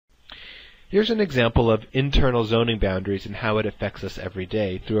Here's an example of internal zoning boundaries and how it affects us every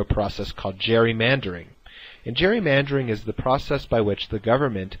day through a process called gerrymandering. And gerrymandering is the process by which the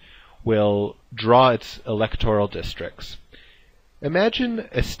government will draw its electoral districts. Imagine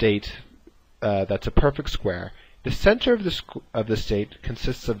a state that's a perfect square. The center of the state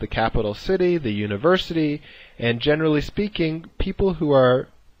consists of the capital city, the university, and generally speaking, people who are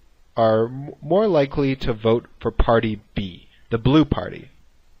more likely to vote for Party B, the blue party.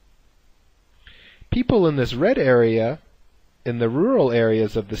 People in this red area, in the rural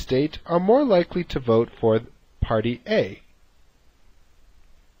areas of the state, are more likely to vote for Party A.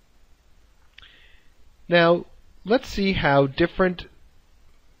 Now, let's see how different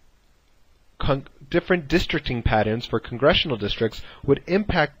districting patterns for congressional districts would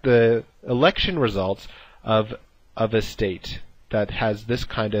impact the election results of a state that has this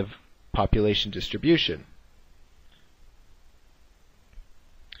kind of population distribution.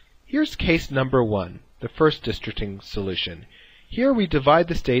 Here's case number 1, the first districting solution. Here we divide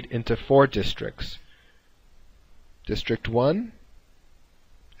the state into 4 districts. District 1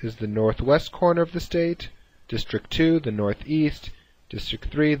 is the northwest corner of the state, District 2 the northeast,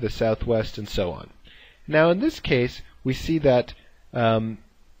 District 3 the southwest, and so on. Now in this case we see that 80%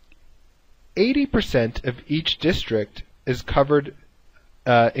 of each district is covered,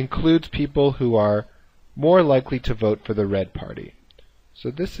 includes people who are more likely to vote for the red party. So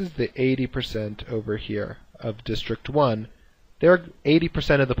this is the 80% over here of District 1. They're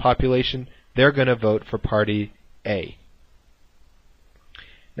 80% of the population, they're going to vote for Party A.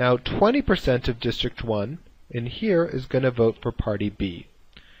 Now 20% of District 1 in here is going to vote for Party B.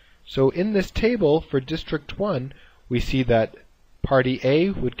 So in this table for District 1, we see that Party A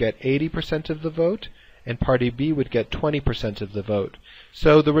would get 80% of the vote, and Party B would get 20% of the vote.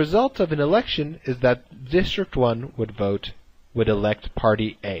 So the result of an election is that District 1 would elect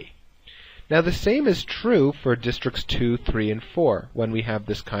Party A. Now the same is true for Districts 2, 3, and 4 when we have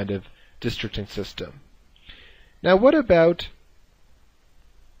this kind of districting system. Now what about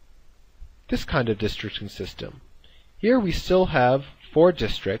this kind of districting system? Here we still have 4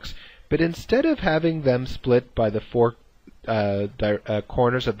 districts, but instead of having them split by the 4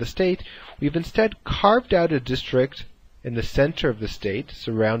 corners of the state, we've instead carved out a district in the center of the state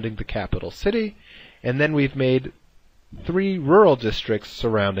surrounding the capital city, and then we've made 3 rural districts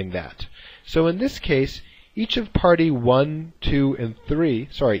surrounding that. So in this case, each of Party 1, 2, and 3,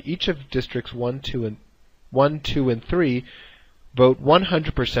 each of Districts 1, 2, and 3 vote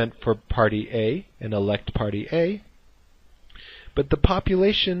 100% for Party A and elect Party A. But the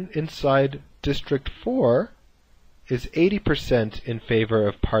population inside District 4 is 80% in favor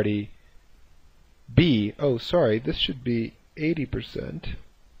of Party B. Oh, sorry, this should be 80%.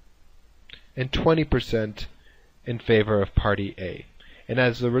 And 20% in favor of Party A. And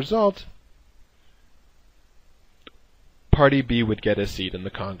as a result, Party B would get a seat in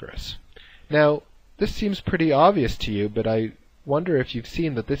the Congress. Now, this seems pretty obvious to you, but I wonder if you've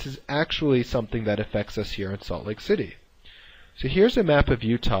seen that this is actually something that affects us here in Salt Lake City. So here's a map of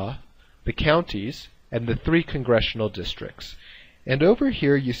Utah, the counties, and the 3 congressional districts. And over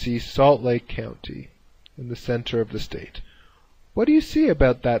here you see Salt Lake County in the center of the state. What do you see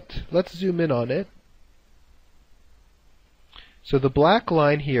about that? Let's zoom in on it. So the black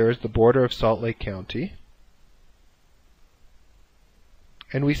line here is the border of Salt Lake County.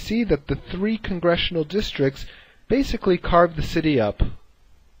 And we see that the 3 congressional districts basically carve the city up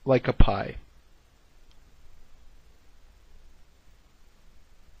like a pie.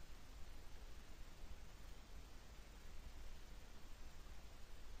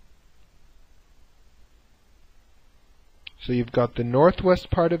 So you've got the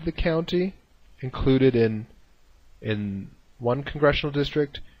northwest part of the county included in 1 congressional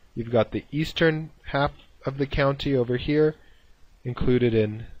district. You've got the eastern half of the county over here included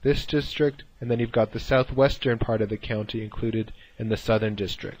in this district, and then you've got the southwestern part of the county included in the southern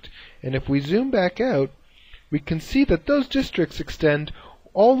district. And if we zoom back out, we can see that those districts extend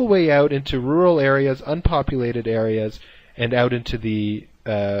all the way out into rural areas, unpopulated areas, and out into the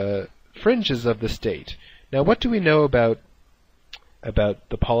fringes of the state. Now, what do we know about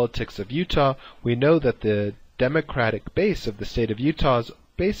the politics of Utah? We know that the Democratic base of the state of Utah is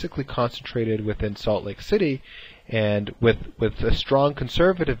basically concentrated within Salt Lake City, and with a strong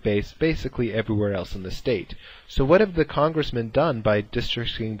conservative base basically everywhere else in the state. So what have the congressmen done by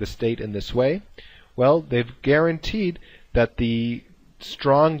districting the state in this way? Well, they've guaranteed that the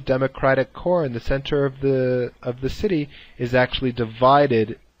strong Democratic core in the center of the city is actually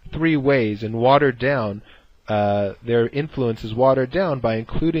divided 3 ways and watered down. Their influence is watered down by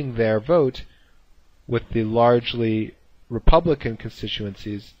including their vote with the largely Republican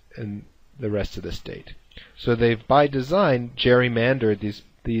constituencies in the rest of the state. So they've, by design, gerrymandered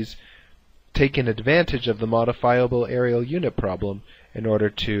these taken advantage of the modifiable areal unit problem in order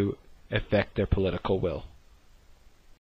to effect their political will.